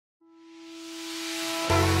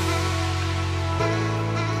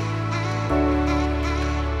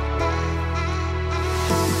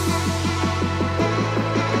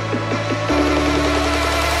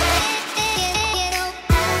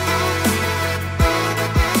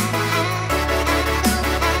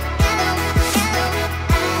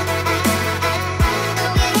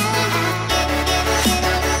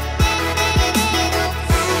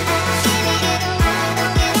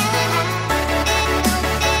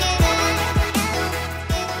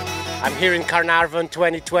I'm here in Carnarvon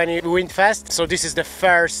 2020 Windfest. So this is the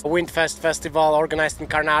first Windfest festival organized in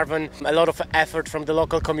Carnarvon. A lot of effort from the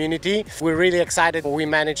local community. We're really excited. We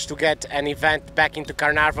managed to get an event back into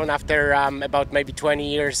Carnarvon after about maybe 20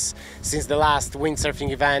 years since the last windsurfing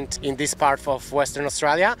event in this part of Western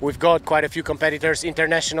Australia. We've got quite a few competitors,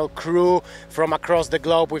 international crew from across the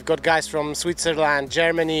globe. We've got guys from Switzerland,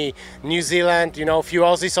 Germany, New Zealand, you know, a few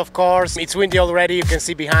Aussies of course. It's windy already. You can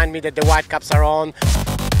see behind me that the white caps are on.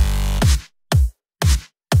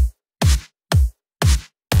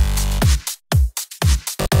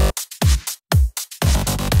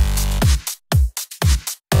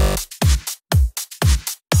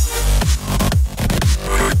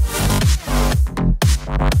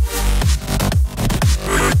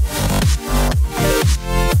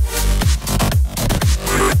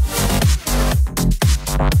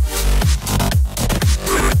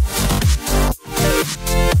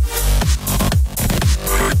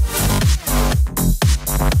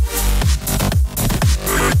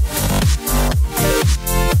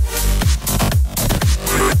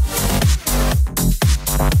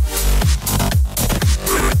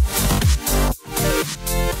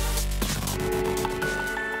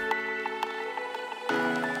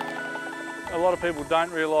 A lot of people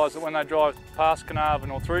don't realise that when they drive past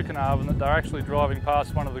Carnarvon or through Carnarvon that they're actually driving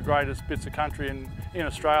past one of the greatest bits of country in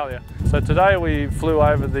Australia. So today we flew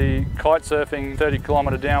over the kite surfing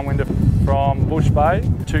 30-kilometre downwinder from Bush Bay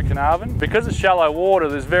to Carnarvon. Because it's shallow water,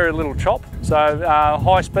 there's very little chop, so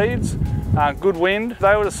high speeds, good wind.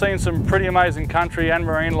 They would have seen some pretty amazing country and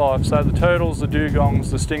marine life, so the turtles, the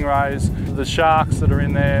dugongs, the stingrays, the sharks that are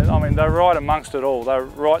in there. I mean, they're right amongst it all. They're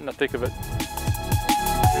right in the thick of it.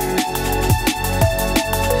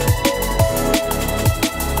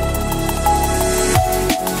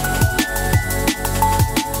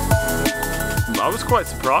 I was quite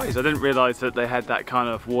surprised. I didn't realise that they had that kind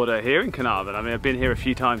of water here in Carnarvon. I mean, I've been here a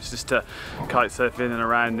few times just to kite surf in and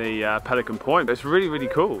around the Pelican Point, but it's really, really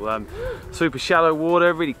cool. Super shallow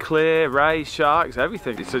water, really clear, rays, sharks,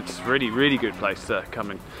 everything. It's a really, really good place to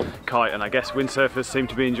come and kite, and I guess windsurfers seem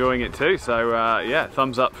to be enjoying it too. So yeah,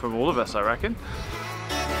 thumbs up from all of us, I reckon.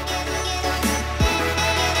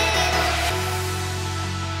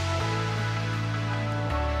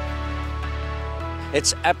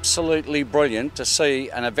 It's absolutely brilliant to see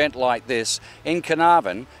an event like this in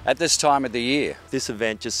Carnarvon at this time of the year. This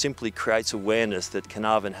event just simply creates awareness that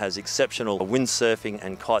Carnarvon has exceptional windsurfing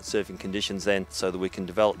and kite surfing conditions then, so that we can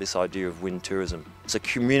develop this idea of wind tourism. It's a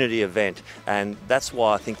community event, and that's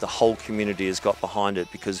why I think the whole community has got behind it,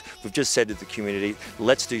 because we've just said to the community,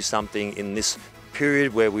 let's do something in this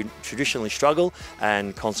period where we traditionally struggle,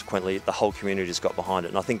 and consequently the whole community has got behind it.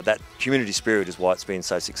 And I think that community spirit is why it's been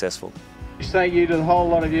so successful. Thank you to the whole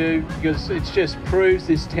lot of you, because it just proves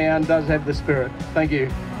this town does have the spirit. Thank you.